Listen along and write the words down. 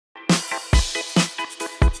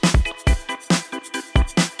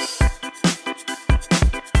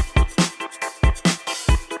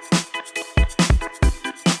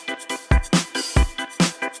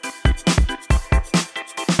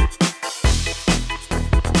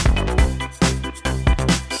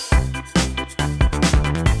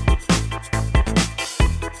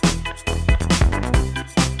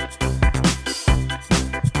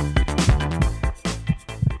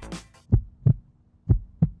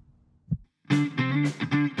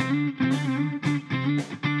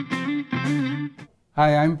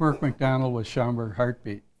Hi, I'm Burke MacDonald with Schaumburg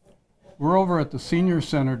Heartbeat. We're over at the Senior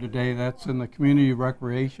Center today. That's in the Community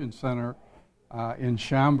Recreation Center in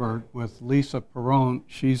Schaumburg with Lisa Perrone.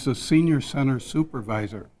 She's the Senior Center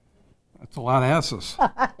Supervisor. That's a lot of S's.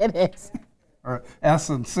 It is. Or S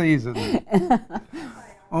and C's, isn't it?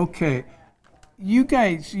 Okay. You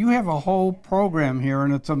guys, you have a whole program here,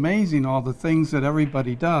 and it's amazing all the things that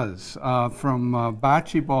everybody does, from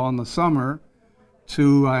bocce ball in the summer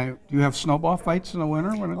to, do you have snowball fights in the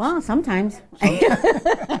winter? Well, sometimes.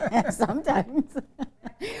 Sometimes.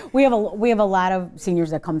 We have a lot of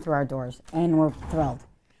seniors that come through our doors, and we're thrilled.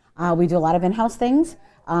 We do a lot of in-house things.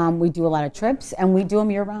 We do a lot of trips, and we do them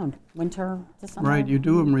year-round, winter to summer. Right, you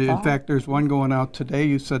do them. Fall. In fact, there's one going out today.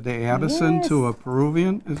 You said the Addison to a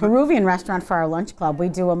Peruvian. Peruvian restaurant for our lunch club. We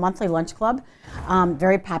do a monthly lunch club,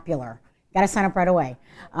 very popular. Got to sign up right away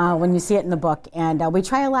when you see it in the book. And we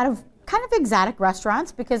try a lot of kind of exotic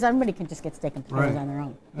restaurants because everybody can just get steak and potatoes on their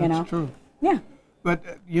own. That's true. Yeah. But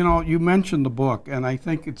you know, you mentioned the book, and I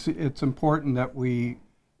think it's important that we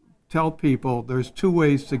tell people there's two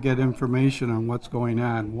ways to get information on what's going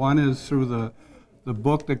on. One is through the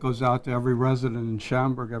book that goes out to every resident in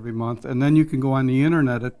Schaumburg every month, and then you can go on the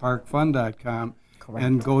internet at parkfund.com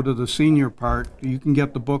and go to the senior part. You can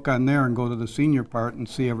get the book on there and go to the senior part and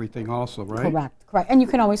see everything also, right? Correct. And you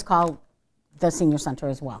can always call the senior center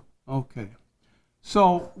as well. Okay.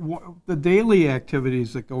 So the daily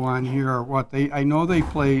activities that go on here are what? I know they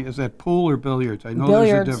play, is that pool or billiards? I know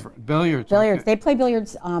billiards. There's a different, billiards. Billiards. Okay. They play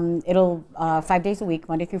billiards. It'll 5 days a week,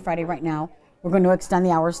 Monday through Friday right now. We're going to extend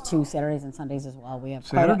the hours to Saturdays and Sundays as well. We have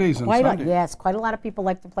Saturdays and Sundays? Yes, quite a lot of people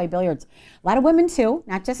like to play billiards. A lot of women too,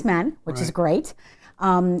 not just men, which is great.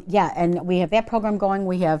 Yeah, and we have that program going.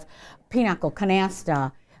 We have pinochle,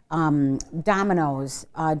 canasta, dominoes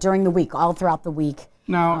during the week, all throughout the week.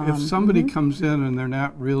 Now, if somebody comes in and they're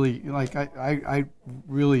not really, like I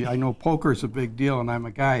know poker's a big deal, and I'm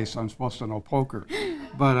a guy, so I'm supposed to know poker,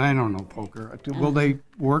 but I don't know poker. Will they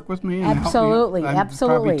work with me? And Absolutely, help me?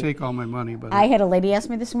 absolutely. Probably take all my money, but I had a lady ask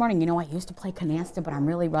me this morning, you know, I used to play canasta, but I'm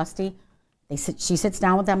really rusty. She sits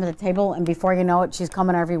down with them at the table, and before you know it, she's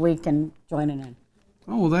coming every week and joining in.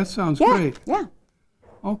 Oh, well, that sounds great. Yeah.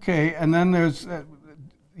 Okay, and then there's.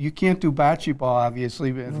 You can't do bocce ball, obviously,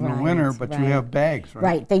 in the winter, but you have bags, right?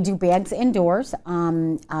 Right. They do bags indoors,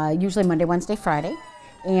 usually Monday, Wednesday, Friday.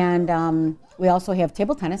 And we also have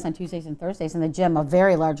table tennis on Tuesdays and Thursdays in the gym, a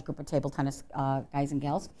very large group of table tennis guys and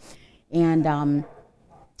gals. And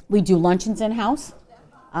we do luncheons in-house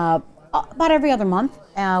about every other month.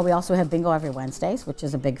 We also have bingo every Wednesdays, which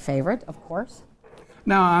is a big favorite, of course.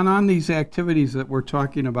 Now, on these activities that we're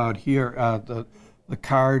talking about here, the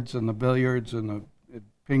cards and the billiards and the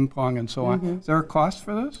ping pong and so on. Is there a cost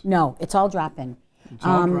for this? No, it's all drop-in. It's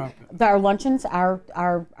all drop-in. Our luncheons are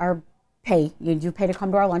pay. You do pay to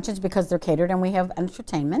come to our luncheons because they're catered and we have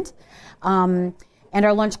entertainment. And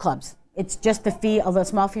our lunch clubs. It's just the fee, a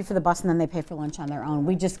small fee for the bus, and then they pay for lunch on their own.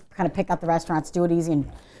 We just kind of pick out the restaurants, do it easy, and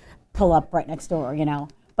pull up right next door, you know.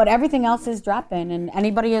 But everything else is drop-in, and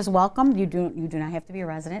anybody is welcome. You do not have to be a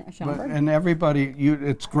resident of Schaumburg. And everybody,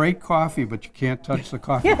 it's great coffee, but you can't touch the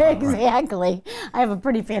coffee. Exactly. I have a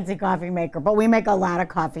pretty fancy coffee maker, but we make a lot of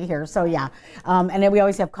coffee here, so yeah. And then we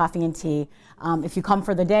always have coffee and tea. If you come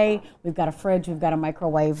for the day, we've got a fridge, we've got a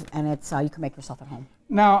microwave, and it's you can make yourself at home.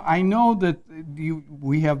 Now, I know that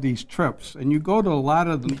we have these trips, and you go to a lot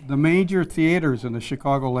of the major theaters in the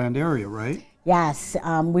Chicagoland area, right? Yes,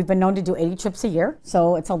 we've been known to do 80 trips a year,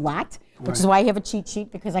 so it's a lot, which is why I have a cheat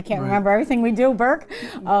sheet, because I can't remember everything we do, Burke.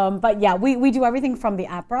 But yeah, we do everything from the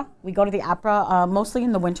opera. We go to the opera mostly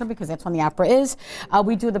in the winter because that's when the opera is.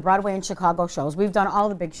 We do the Broadway and Chicago shows. We've done all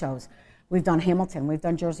the big shows. We've done Hamilton, we've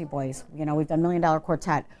done Jersey Boys, you know, we've done $1 Million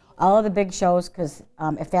Quartet. All of the big shows, because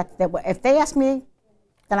if they ask me,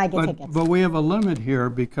 then I get tickets. But we have a limit here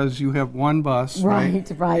because you have one bus,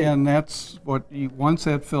 right? And that's what, once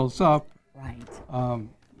that fills up,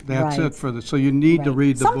 that's it for the. So you need to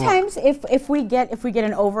read the book. Sometimes, if we get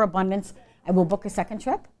an overabundance, I will book a second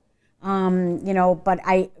trip. You know, but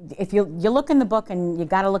if you look in the book, and you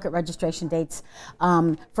got to look at registration dates.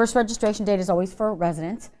 First registration date is always for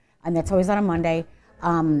residents, and that's always on a Monday.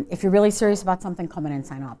 If you're really serious about something, come in and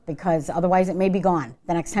sign up, because otherwise it may be gone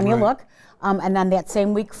the next time you look. And then that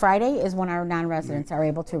same week, Friday, is when our non-residents are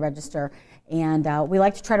able to register. And we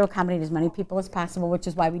like to try to accommodate as many people as possible, which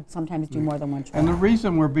is why we sometimes do more than one trip. And the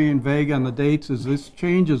reason we're being vague on the dates is this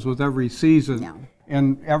changes with every season. Yeah.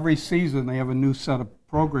 And every season they have a new set of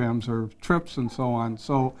programs or trips and so on.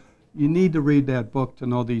 So you need to read that book to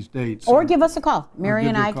know these dates. Or give us a call. Mary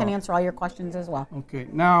and I can answer all your questions as well. Okay.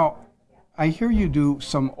 Now, I hear you do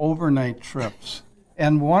some overnight trips.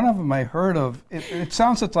 And one of them I heard of, it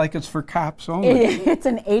sounds like it's for cops only. It's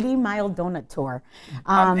an 80-mile donut tour.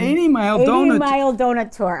 An 80-mile donut? 80-mile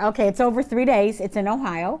donut tour. Okay, it's over 3 days. It's in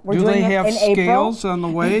Ohio. We're Do doing they it have in April. scales on the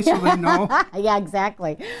way so they know? Yeah,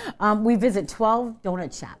 exactly. We visit 12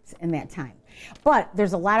 donut shops in that time. But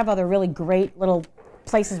there's a lot of other really great little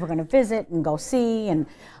places we're going to visit and go see, and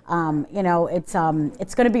you know, it's going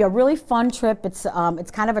to be a really fun trip. It's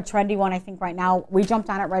kind of a trendy one, I think, right now. We jumped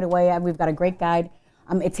on it right away, and we've got a great guide.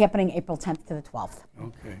 It's happening April 10th to the 12th.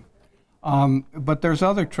 Okay. But there's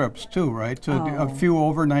other trips too, right? A few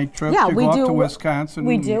overnight trips. Yeah, you we go do. Up to Wisconsin.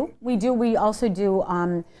 We do. We also do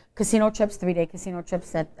casino trips, 3-day casino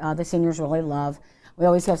trips that the seniors really love. We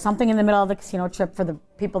always have something in the middle of the casino trip for the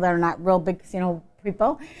people that are not real big casino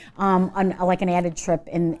people, like an added trip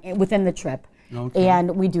within the trip. Okay.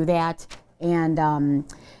 And we do that. And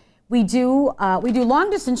we do long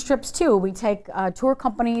distance trips too. We take tour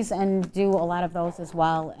companies and do a lot of those as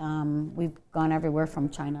well. We've gone everywhere from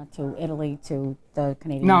China to Italy to the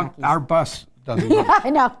Canadian Rockies. Now, our bus doesn't go. Yeah,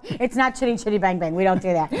 no, it's not chitty chitty bang bang. We don't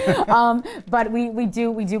do that. But we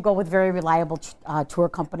do go with very reliable tour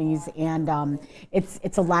companies, and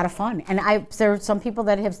it's a lot of fun. And there are some people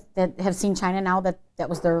that have seen China now that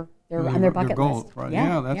was their on their bucket goal, list. right?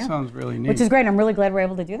 Yeah, that sounds really neat. Which is great. I'm really glad we're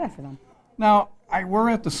able to do that for them. Now, we're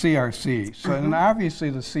at the CRC, so and obviously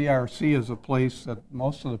the CRC is a place that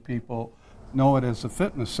most of the people know it as a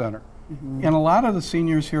fitness center. And a lot of the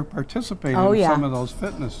seniors here participate in some of those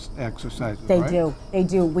fitness exercises, They right? do. They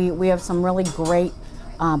do. We have some really great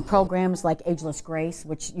programs like Ageless Grace,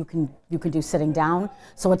 which you can do sitting down.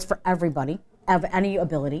 So it's for everybody of any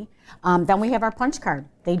ability. Then we have our punch card.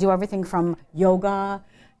 They do everything from yoga,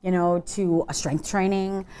 to a strength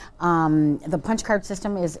training. The punch card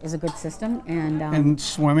system is a good system. And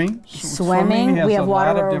swimming. Swimming. We have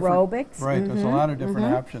water aerobics. Right, there's a lot of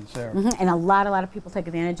different options there. And a lot of people take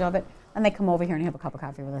advantage of it. And they come over here and have a cup of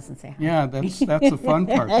coffee with us and say hi. Yeah, that's the fun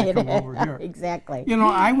part. They come over here. Exactly.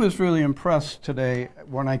 I was really impressed today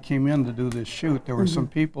when I came in to do this shoot. There were some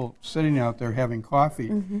people sitting out there having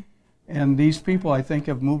coffee. And these people, I think,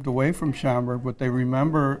 have moved away from Schaumburg, but they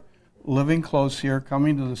remember living close here,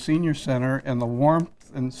 coming to the senior center, and the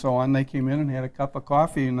warmth and so on. They came in and had a cup of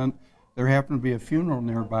coffee, and then there happened to be a funeral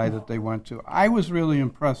nearby that they went to. I was really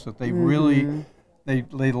impressed that they really...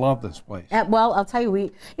 They love this place. Well, I'll tell you,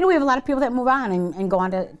 we have a lot of people that move on and go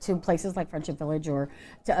on to places like Friendship Village or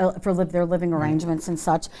for their living arrangements and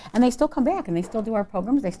such, and they still come back and they still do our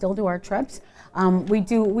programs, they still do our trips. We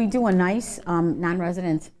do a nice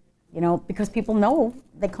non-resident, because people know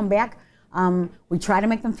they come back. We try to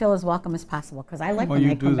make them feel as welcome as possible because I like when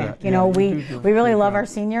they come back. We really love our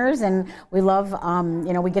seniors, and we love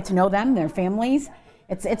we get to know them, their families.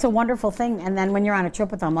 It's a wonderful thing, and then when you're on a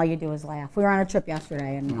trip with them, all you do is laugh. We were on a trip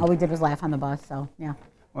yesterday, and all we did was laugh on the bus. So yeah.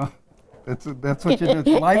 Well, that's what you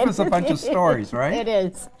do. Life is a bunch of stories, right? It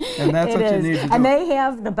is. And that's what you need to do. And they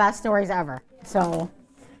have the best stories ever. So.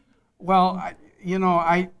 Well,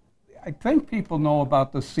 I think people know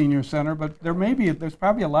about the senior center, but there's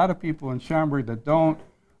probably a lot of people in Schaumburg that don't,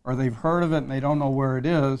 or they've heard of it and they don't know where it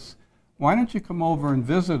is. Why don't you come over and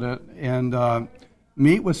visit it and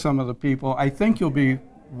meet with some of the people? I think you'll be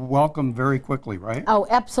welcomed very quickly, right? Oh,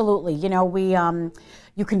 absolutely.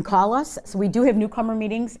 You can call us. So we do have newcomer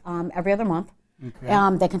meetings every other month.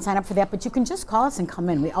 Okay. They can sign up for that, but you can just call us and come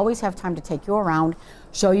in. We always have time to take you around,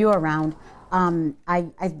 show you around.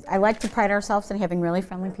 I like to pride ourselves in having really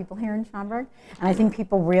friendly people here in Schaumburg, and I think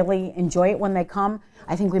people really enjoy it when they come.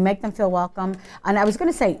 I think we make them feel welcome. And I was going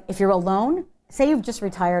to say, if you're alone, say you've just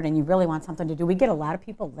retired and you really want something to do. We get a lot of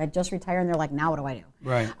people that just retire and they're like, now what do I do?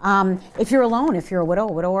 Right. If you're alone, if you're a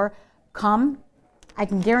widower, come. I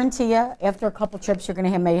can guarantee you, after a couple trips, you're going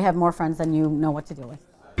to may have more friends than you know what to do with.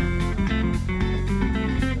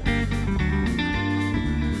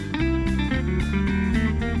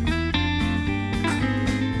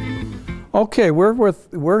 Okay,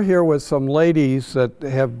 we're here with some ladies that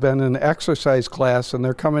have been in exercise class, and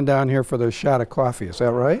they're coming down here for their shot of coffee. Is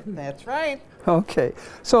that right? That's right. Okay,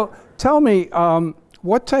 so tell me,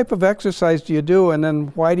 what type of exercise do you do, and then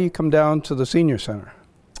why do you come down to the senior center?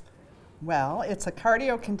 Well, it's a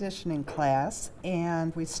cardio conditioning class,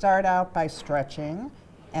 and we start out by stretching,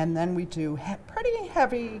 and then we do pretty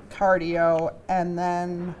heavy cardio, and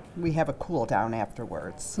then we have a cool down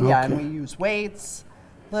afterwards. Okay. Yeah, and we use weights,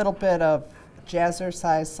 a little bit of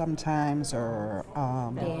jazzercise sometimes, or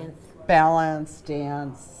balance,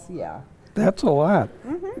 dance, yeah. That's a lot.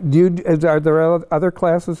 Are there other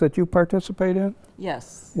classes that you participate in?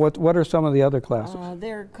 Yes. What are some of the other classes?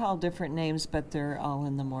 They're called different names, but they're all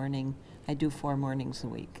in the morning. I do 4 mornings a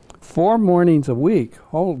week. 4 mornings a week.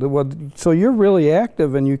 Oh, well, so you're really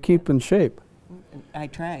active and you keep in shape. I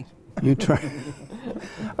try. You try.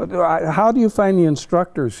 How do you find the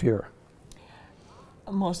instructors here?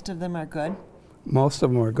 Most of them are good. Most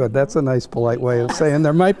of them are good. That's a nice, polite way of saying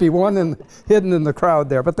there might be one hidden in the crowd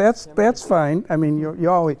there, but that's fine. I mean, you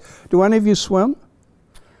always. Do any of you swim?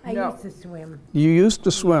 I used to swim. You used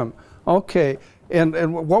to swim. Okay.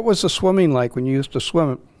 And what was the swimming like when you used to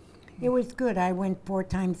swim? It was good. I went 4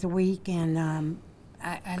 times a week, and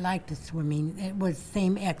I liked the swimming. It was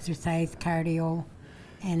same exercise, cardio,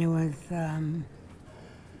 and it was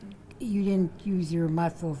you didn't use your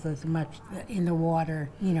muscles as much in the water,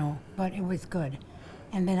 you know, but it was good.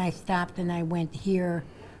 And then I stopped and I went here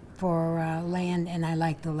for land, and I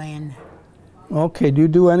liked the land. Okay, do you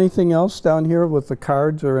do anything else down here with the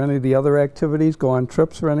cards or any of the other activities? Go on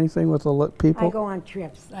trips or anything with the people? I go on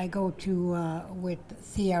trips. I go to with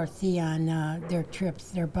CRC on their trips,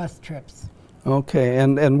 their bus trips. Okay,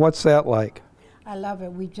 and what's that like? I love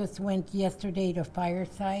it. We just went yesterday to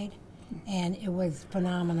Fireside, and it was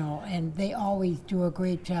phenomenal. And they always do a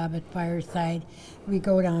great job at Fireside. We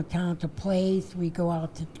go downtown to plays. We go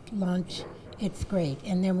out to lunch. It's great.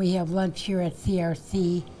 And then we have lunch here at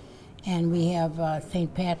CRC. And we have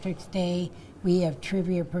St. Patrick's Day. We have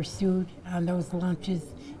Trivia Pursuit on those lunches,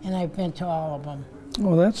 and I've been to all of them.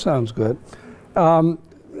 Well, that sounds good.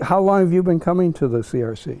 How long have you been coming to the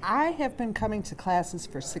CRC? I have been coming to classes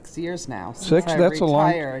for 6 years now. Since 6? I That's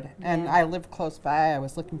retired, a long. and I live close by. I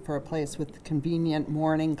was looking for a place with convenient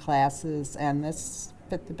morning classes, and this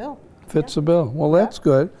fit the bill. Fits the bill. Well, that's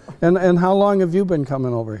good. And how long have you been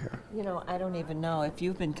coming over here? You know, I don't even know. If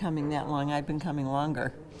you've been coming that long, I've been coming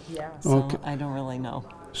longer. Yeah. So Okay. I don't really know.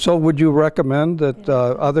 So would you recommend that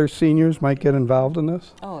other seniors might get involved in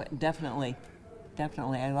this? Oh, definitely.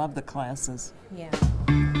 Definitely. I love the classes. Yeah.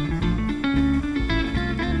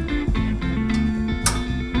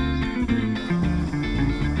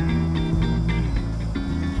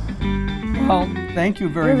 Well, thank you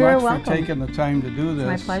very You're very much welcome. for taking the time to do this.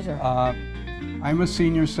 my pleasure. I'm a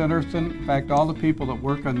senior citizen. In fact, all the people that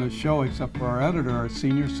work on this show, except for our editor, are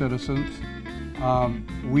senior citizens.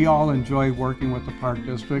 We all enjoy working with the Park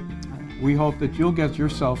District. We hope that you'll get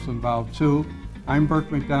yourselves involved too. I'm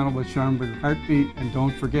Burke MacDonald with Schaumburg Heartbeat, and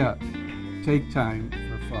don't forget, take time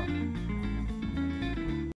for fun.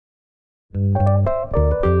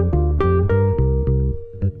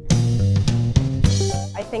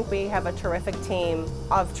 I think we have a terrific team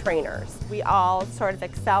of trainers. We all sort of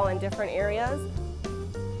excel in different areas.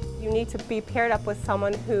 You need to be paired up with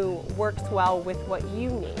someone who works well with what you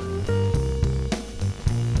need.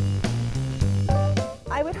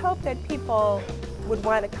 I would hope that people would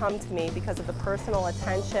want to come to me because of the personal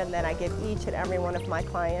attention that I give each and every one of my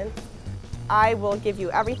clients. I will give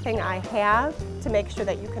you everything I have to make sure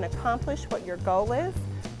that you can accomplish what your goal is.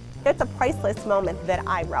 It's a priceless moment that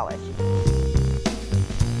I relish.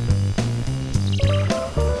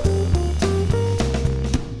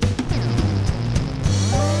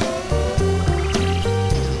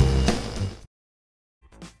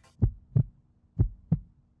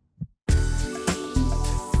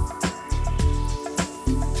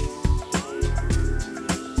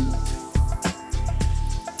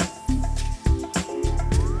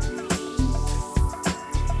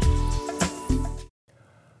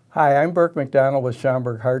 Hi, I'm Burke MacDonald with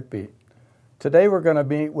Schaumburg Heartbeat. Today we're going to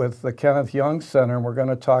meet with the Kenneth Young Center, and we're going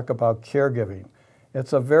to talk about caregiving.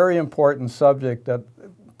 It's a very important subject that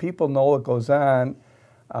people know what goes on,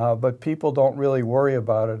 but people don't really worry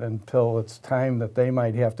about it until it's time that they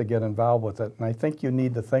might have to get involved with it. And I think you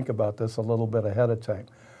need to think about this a little bit ahead of time.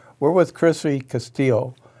 We're with Crissy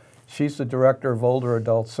Castillo. She's the Director of Older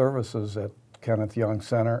Adult Services at Kenneth Young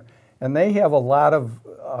Center. And they have a lot of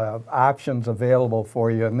options available for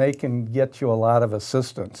you, and they can get you a lot of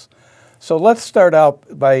assistance. So let's start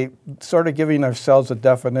out by sort of giving ourselves a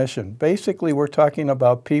definition. Basically, we're talking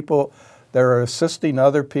about people that are assisting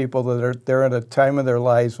other people they're at a time of their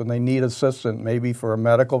lives when they need assistance, maybe for a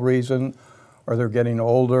medical reason, or they're getting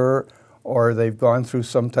older, or they've gone through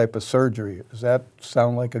some type of surgery. Does that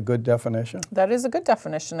sound like a good definition? That is a good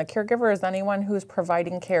definition. A caregiver is anyone who's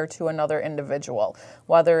providing care to another individual,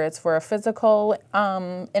 whether it's for a physical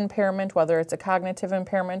impairment, whether it's a cognitive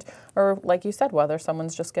impairment, or like you said, whether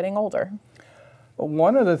someone's just getting older.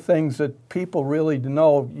 One of the things that people really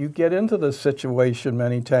know, you get into this situation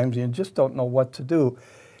many times and you just don't know what to do.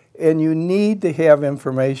 And you need to have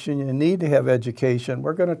information, you need to have education.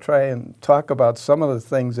 We're going to try and talk about some of the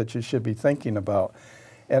things that you should be thinking about.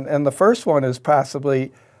 And the first one is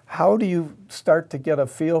possibly, how do you start to get a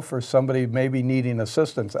feel for somebody maybe needing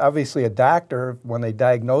assistance? Obviously, a doctor, when they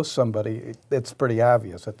diagnose somebody, it's pretty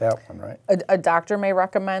obvious at that one, right? A doctor may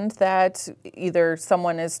recommend that either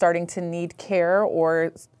someone is starting to need care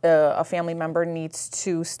or a family member needs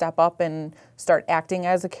to step up and start acting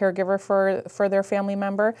as a caregiver for their family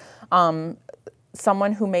member.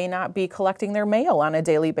 Someone who may not be collecting their mail on a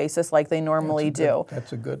daily basis like they normally do.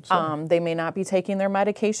 That's a good sign. They may not be taking their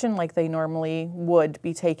medication like they normally would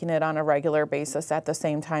be taking it on a regular basis at the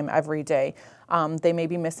same time every day. They may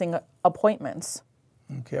be missing appointments.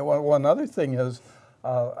 Okay, well, one other thing is,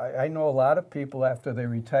 I know a lot of people after they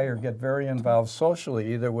retire get very involved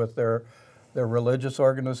socially, either with their religious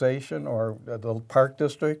organization or the park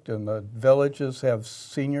district, and the villages have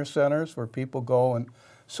senior centers where people go and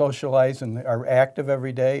socialize and are active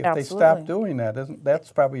every day. If Absolutely. they stop doing that,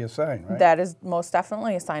 that's probably a sign, right? That is most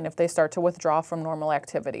definitely a sign if they start to withdraw from normal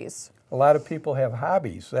activities. A lot of people have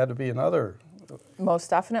hobbies. That would be another. Most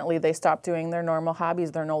definitely. They stop doing their normal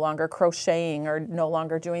hobbies. They're no longer crocheting or no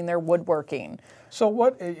longer doing their woodworking. So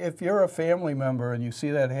what, if you're a family member and you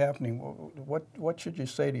see that happening, what should you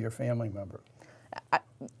say to your family member?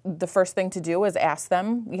 The first thing to do is ask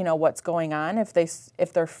them, what's going on, if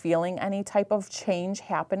they're feeling any type of change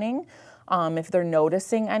happening, if they're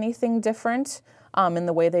noticing anything different in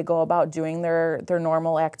the way they go about doing their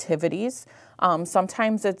normal activities.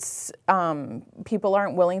 Sometimes it's people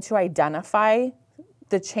aren't willing to identify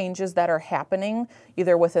the changes that are happening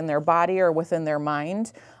either within their body or within their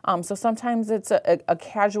mind. So sometimes it's a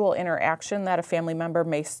casual interaction that a family member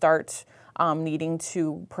may start needing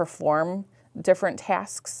to perform different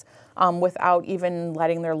tasks without even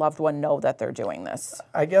letting their loved one know that they're doing this.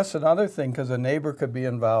 I guess another thing, because a neighbor could be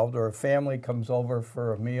involved, or a family comes over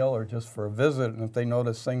for a meal or just for a visit, and if they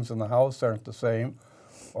notice things in the house aren't the same,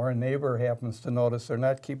 or a neighbor happens to notice they're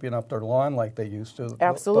not keeping up their lawn like they used to.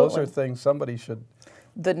 Absolutely. Those are things somebody should.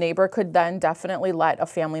 The neighbor could then definitely let a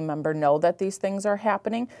family member know that these things are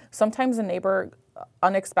happening. Sometimes a neighbor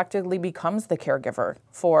unexpectedly becomes the caregiver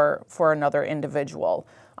for another individual.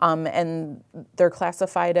 And they're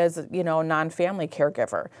classified as, non-family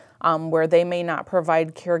caregiver, where they may not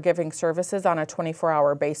provide caregiving services on a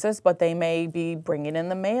 24-hour basis, but they may be bringing in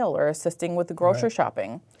the mail or assisting with the grocery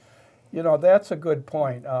shopping. That's a good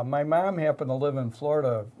point. My mom happened to live in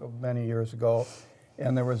Florida many years ago,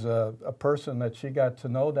 and there was a person that she got to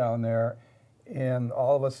know down there, and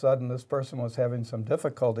all of a sudden this person was having some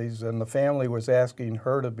difficulties, and the family was asking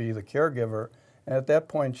her to be the caregiver. And at that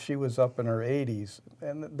point, she was up in her 80s,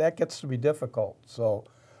 and that gets to be difficult. So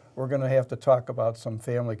we're going to have to talk about some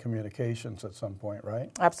family communications at some point, right?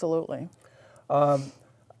 Absolutely.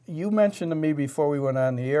 You mentioned to me before we went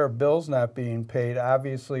on the air, bills not being paid.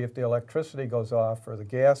 Obviously, if the electricity goes off or the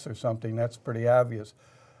gas or something, that's pretty obvious.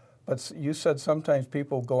 But you said sometimes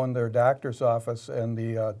people go in their doctor's office and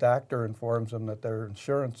the doctor informs them that their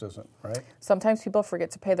insurance isn't, right? Sometimes people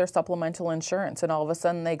forget to pay their supplemental insurance, and all of a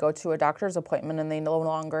sudden they go to a doctor's appointment and they no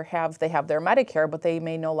longer have, they have their Medicare, but they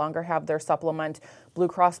may no longer have their supplement Blue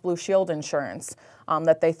Cross Blue Shield insurance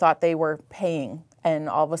that they thought they were paying, and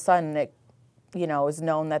all of a sudden it, is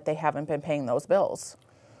known that they haven't been paying those bills.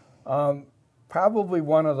 Probably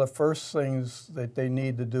one of the first things that they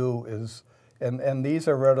need to do is, and these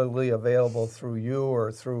are readily available through you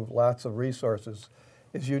or through lots of resources,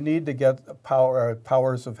 is you need to get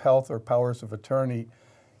powers of health or powers of attorney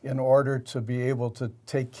in order to be able to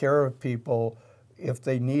take care of people if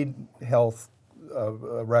they need health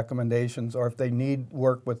recommendations or if they need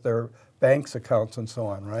work with their bank's accounts and so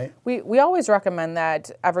on, right? We always recommend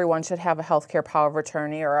that everyone should have a healthcare power of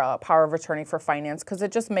attorney or a power of attorney for finance, because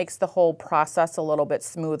it just makes the whole process a little bit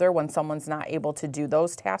smoother when someone's not able to do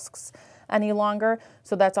those tasks any longer.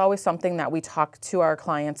 So that's always something that we talk to our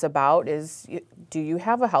clients about is, do you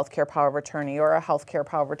have a healthcare power of attorney or a healthcare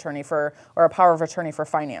power of attorney or a power of attorney for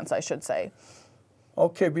finance, I should say.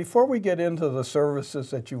 Okay, before we get into the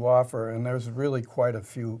services that you offer, and there's really quite a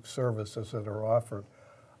few services that are offered,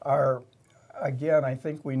 again, I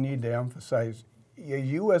think we need to emphasize,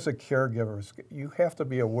 you as a caregiver, you have to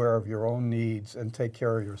be aware of your own needs and take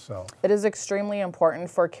care of yourself. It is extremely important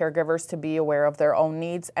for caregivers to be aware of their own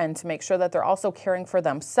needs and to make sure that they're also caring for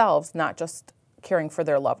themselves, not just caring for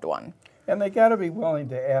their loved one. And they got to be willing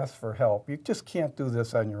to ask for help. You just can't do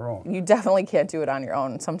this on your own. You definitely can't do it on your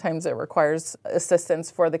own. Sometimes it requires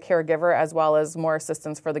assistance for the caregiver as well as more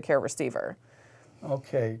assistance for the care receiver.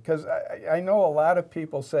 Okay, because I know a lot of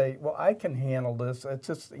people say, well, I can handle this. It's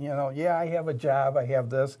just, yeah, I have a job, I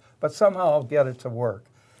have this, but somehow I'll get it to work.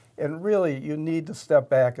 And really, you need to step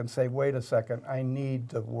back and say, wait a second, I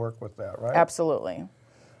need to work with that, right? Absolutely.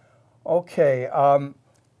 Okay,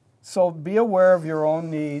 So be aware of your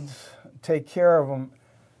own needs, take care of them.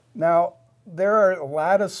 Now, there are a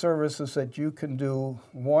lot of services that you can do.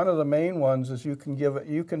 One of the main ones is you can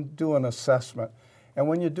do an assessment. And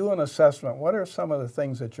when you do an assessment, what are some of the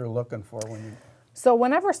things that you're looking for when you... So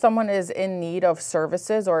whenever someone is in need of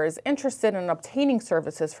services or is interested in obtaining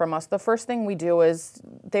services from us, the first thing we do is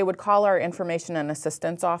they would call our information and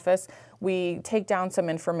assistance office. We take down some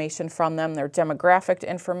information from them, their demographic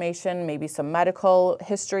information, maybe some medical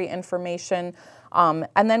history information,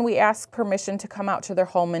 and then we ask permission to come out to their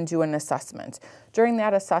home and do an assessment. During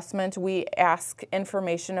that assessment, we ask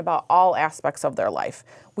information about all aspects of their life.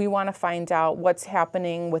 We want to find out what's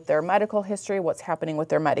happening with their medical history, what's happening with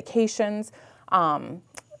their medications,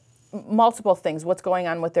 multiple things, what's going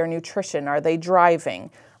on with their nutrition, are they driving,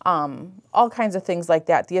 all kinds of things like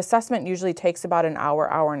that. The assessment usually takes about an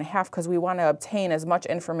hour, hour and a half, because we want to obtain as much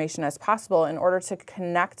information as possible in order to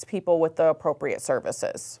connect people with the appropriate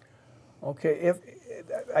services. Okay,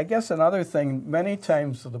 I guess another thing, many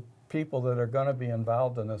times the people that are going to be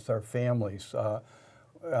involved in this are families.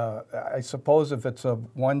 I suppose if it's a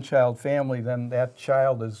one-child family, then that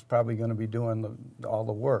child is probably going to be doing all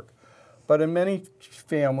the work. But in many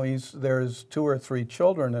families, there's 2 or 3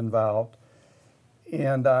 children involved.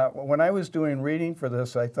 And when I was doing reading for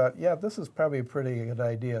this, I thought, yeah, this is probably a pretty good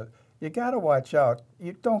idea. You got to watch out.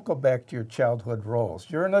 You don't go back to your childhood roles.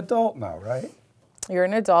 You're an adult now, right? You're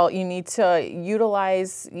an adult. You need to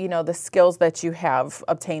utilize, the skills that you have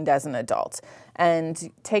obtained as an adult, and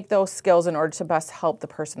take those skills in order to best help the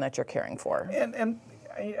person that you're caring for. And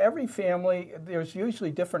every family, there's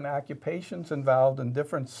usually different occupations involved and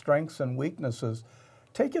different strengths and weaknesses.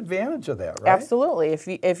 Take advantage of that, right? Absolutely.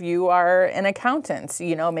 If you are an accountant,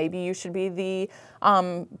 maybe you should be the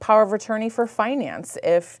power of attorney for finance.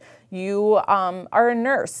 If you are a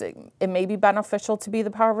nurse, it may be beneficial to be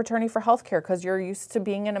the power of attorney for healthcare, because you're used to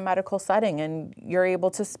being in a medical setting and you're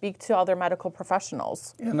able to speak to other medical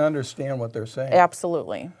professionals. And understand what they're saying.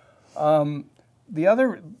 Absolutely. The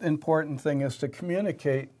other important thing is to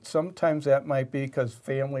communicate. Sometimes that might be because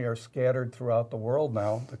family are scattered throughout the world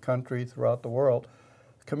now, the country, throughout the world.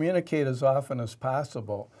 Communicate as often as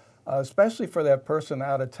possible, especially for that person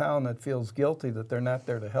out of town that feels guilty that they're not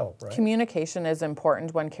there to help, right? Communication is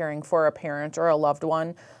important when caring for a parent or a loved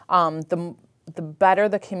one. The better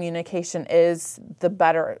the communication is, the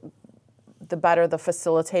better the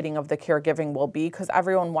facilitating of the caregiving will be, because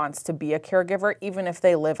everyone wants to be a caregiver, even if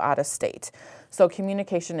they live out of state. So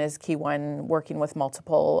communication is key when working with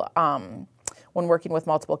multiple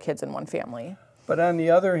kids in one family. But on the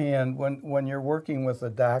other hand, when you're working with a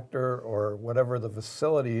doctor or whatever the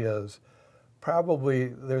facility is, probably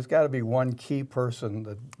there's got to be one key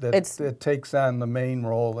person that takes on the main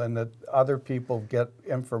role, and that other people get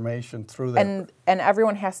information through that. And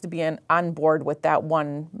everyone has to be on board with that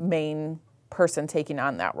one main person taking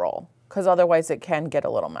on that role, because otherwise it can get a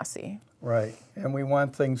little messy. Right, and we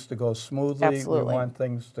want things to go smoothly. Absolutely. We want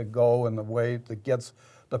things to go in the way that gets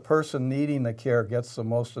the person needing the care gets the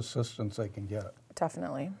most assistance they can get.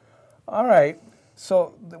 Definitely. All right,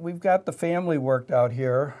 so we've got the family worked out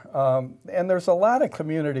here, and there's a lot of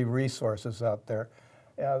community resources out there.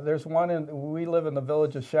 There's one we live in the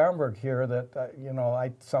village of Schaumburg here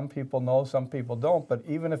that, some people know, some people don't, but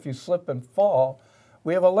even if you slip and fall,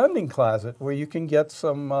 we have a lending closet where you can get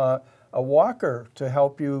some, a walker to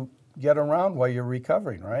help you get around while you're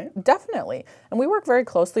recovering, right? Definitely. And we work very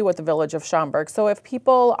closely with the village of Schaumburg. So if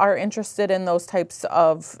people are interested in those types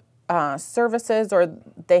of services, or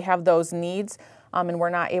they have those needs, and we're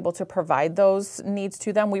not able to provide those needs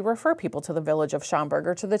to them, we refer people to the village of Schaumburg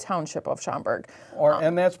or to the township of Schaumburg.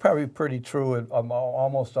 And that's probably pretty true in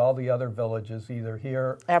almost all the other villages, either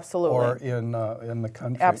here Absolutely. or in the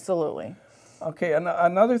country. Absolutely. Okay, and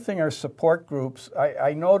another thing are support groups.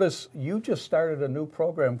 I notice you just started a new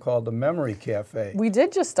program called the Memory Cafe. We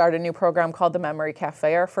did just start a new program called the Memory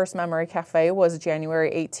Cafe. Our first Memory Cafe was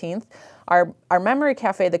January 18th. Our Memory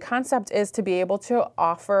Cafe, the concept is to be able to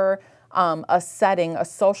offer a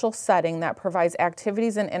social setting that provides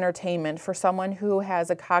activities and entertainment for someone who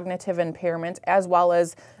has a cognitive impairment, as well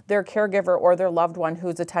as their caregiver or their loved one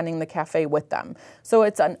who's attending the cafe with them. So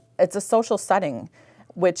it's a social setting,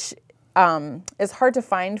 which is hard to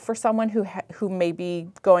find for someone who may be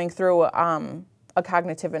going through a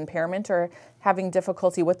cognitive impairment or having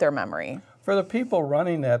difficulty with their memory. For the people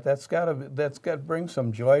running that's got to bring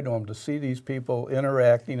some joy to them to see these people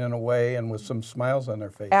interacting in a way and with some smiles on their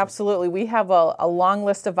faces. Absolutely, we have a long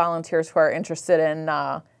list of volunteers who are interested in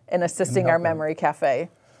assisting our Memory Cafe.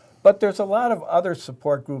 But there's a lot of other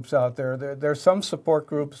support groups out there. There's some support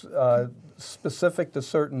groups specific to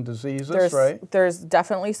certain diseases, right? There's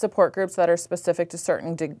definitely support groups that are specific to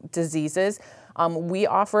certain diseases. We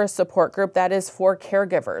offer a support group that is for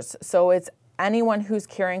caregivers. So it's anyone who's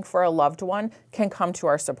caring for a loved one can come to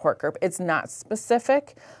our support group. It's not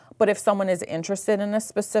specific, but if someone is interested in a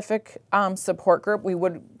specific support group, we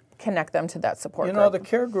would connect them to that support group. You know, the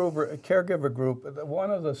caregiver group,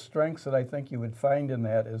 one of the strengths that I think you would find in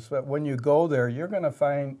that is that when you go there, you're going to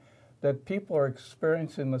find that people are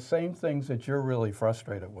experiencing the same things that you're really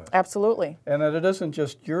frustrated with. Absolutely. And that it isn't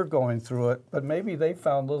just you're going through it, but maybe they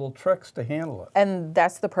found little tricks to handle it. And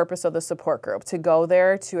that's the purpose of the support group, to go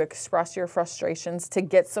there, to express your frustrations, to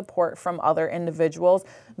get support from other individuals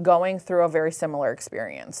going through a very similar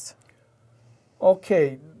experience.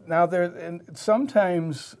 Okay, now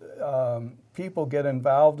sometimes people get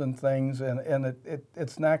involved in things, and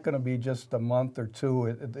it's not going to be just a month or two.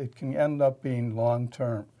 It can end up being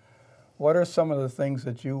long-term. What are some of the things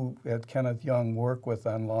that you at Kenneth Young work with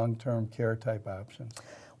on long-term care type options?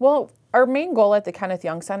 Well, our main goal at the Kenneth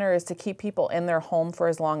Young Center is to keep people in their home for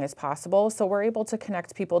as long as possible. So we're able to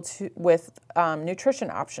connect people with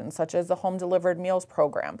nutrition options, such as the home delivered meals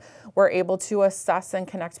program. We're able to assess and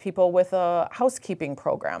connect people with a housekeeping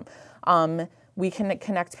program. We can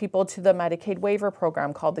connect people to the Medicaid waiver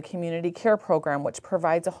program called the Community Care Program, which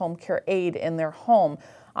provides a home care aid in their home.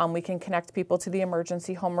 We can connect people to the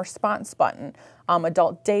emergency home response button,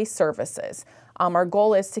 adult day services. Our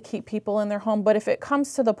goal is to keep people in their home, but if it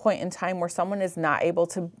comes to the point in time where someone is not able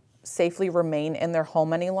to safely remain in their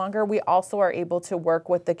home any longer, we also are able to work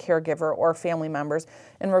with the caregiver or family members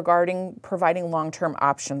in regarding providing long-term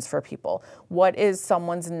options for people. What is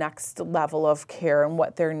someone's next level of care and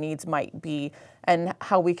what their needs might be, and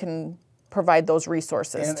how we can provide those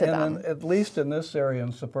resources to them. And at least in this area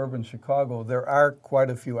in suburban Chicago, there are quite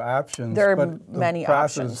a few options. There are but many the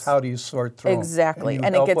process, options. How do you sort through them? Exactly, And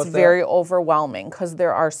and it gets very overwhelming because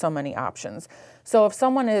there are so many options. So if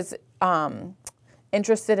someone is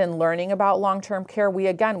interested in learning about long-term care, we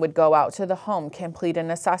again would go out to the home, complete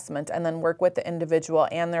an assessment, and then work with the individual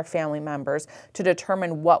and their family members to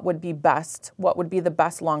determine what would be best, what would be the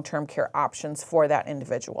best long-term care options for that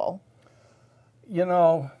individual. You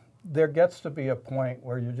know, there gets to be a point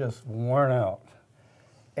where you're just worn out,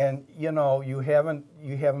 and you know you haven't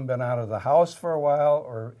been out of the house for a while,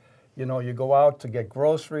 or you know you go out to get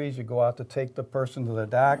groceries, you go out to take the person to the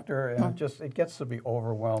doctor, and it gets to be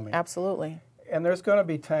overwhelming. Absolutely. And there's going to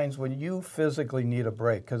be times when you physically need a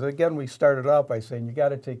break, because again we started out by saying you got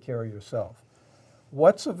to take care of yourself.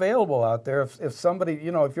 What's available out there if somebody,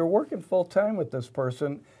 you know, if you're working full time with this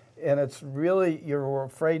person, and it's really, you're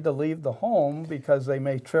afraid to leave the home because they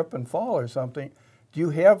may trip and fall or something, do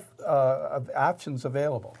you have options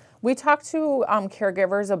available? We talk to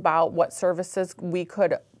caregivers about what services we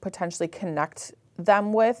could potentially connect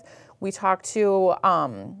them with. We talk to,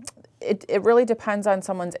 it really depends on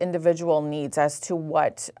someone's individual needs as to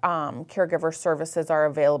what caregiver services are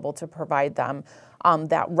available to provide them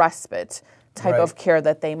that respite type of care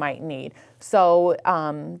that they might need. So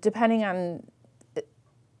depending on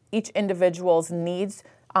each individual's needs,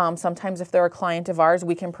 sometimes if they're a client of ours,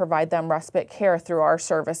 we can provide them respite care through our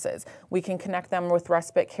services. We can connect them with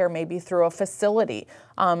respite care maybe through a facility.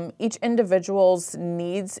 Each individual's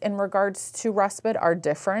needs in regards to respite are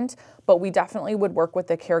different, but we definitely would work with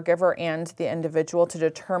the caregiver and the individual to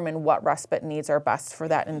determine what respite needs are best for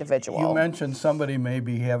that individual. You mentioned somebody may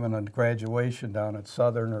be having a graduation down at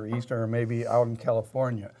Southern or Eastern or maybe out in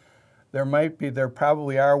California. There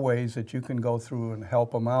probably are ways that you can go through and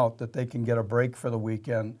help them out, that they can get a break for the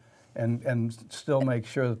weekend and still make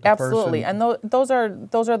sure that the Absolutely. person... And those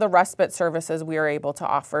are the respite services we are able to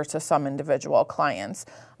offer to some individual clients,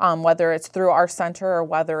 whether it's through our center or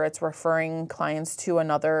whether it's referring clients to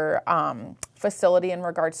another facility in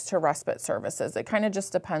regards to respite services. It kind of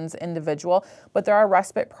just depends individual, but there are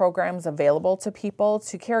respite programs available to people,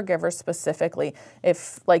 to caregivers specifically.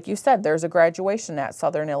 If, like you said, there's a graduation at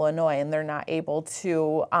Southern Illinois and they're not able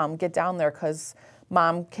to get down there because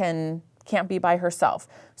mom can't be by herself.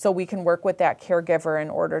 So we can work with that caregiver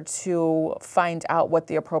in order to find out what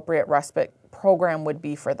the appropriate respite program would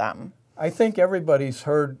be for them. I think everybody's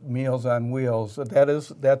heard Meals on Wheels.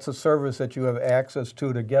 That's a service that you have access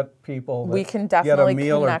to get people we can definitely get a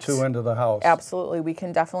meal connect, or two into the house. Absolutely. We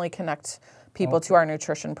can definitely connect people to our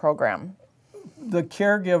nutrition program. The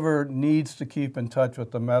caregiver needs to keep in touch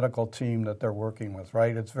with the medical team that they're working with,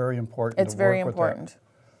 right? It's very important It's to very work important. with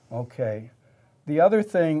that. Okay. The other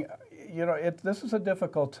thing, you know, this is a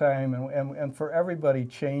difficult time, and for everybody,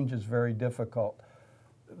 change is very difficult.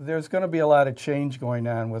 there's going to be a lot of change going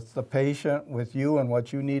on with the patient, with you, and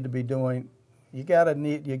what you need to be doing. You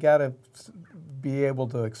gotta be able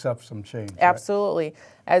to accept some change. Right? Absolutely.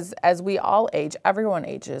 As we all age, everyone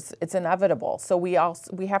ages. It's inevitable. So we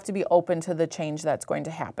have to be open to the change that's going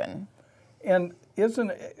to happen. And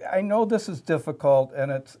I know this is difficult, and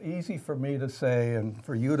it's easy for me to say and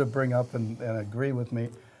for you to bring up and agree with me,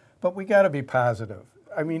 but we got to be positive.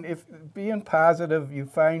 I mean, if being positive, you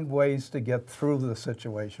find ways to get through the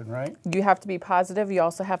situation, right? You have to be positive. You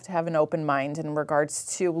also have to have an open mind in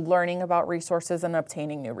regards to learning about resources and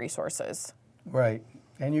obtaining new resources. Right.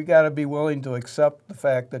 And you got to be willing to accept the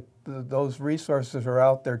fact that those resources are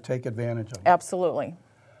out there, take advantage of them. Absolutely.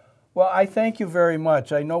 Well, I thank you very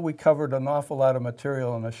much. I know we covered an awful lot of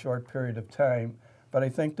material in a short period of time, but I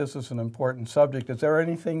think this is an important subject. Is there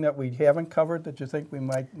anything that we haven't covered that you think we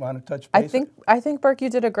might want to touch base on? I think, Burke, you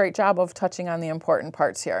did a great job of touching on the important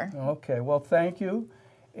parts here. Okay, well, thank you.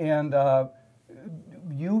 And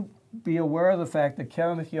you be aware of the fact that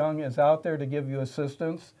Kenneth Young is out there to give you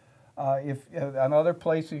assistance. Another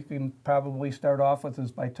place you can probably start off with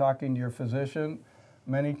is by talking to your physician.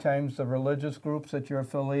 Many times the religious groups that you're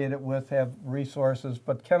affiliated with have resources,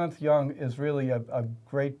 but Kenneth Young is really a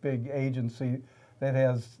great big agency that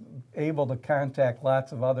has able to contact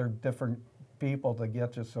lots of other different people to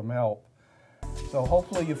get you some help. So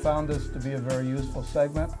hopefully you found this to be a very useful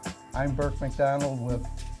segment. I'm Burke MacDonald with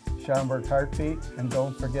Schaumburg Heartbeat, and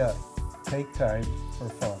don't forget, take time for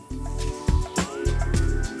fun.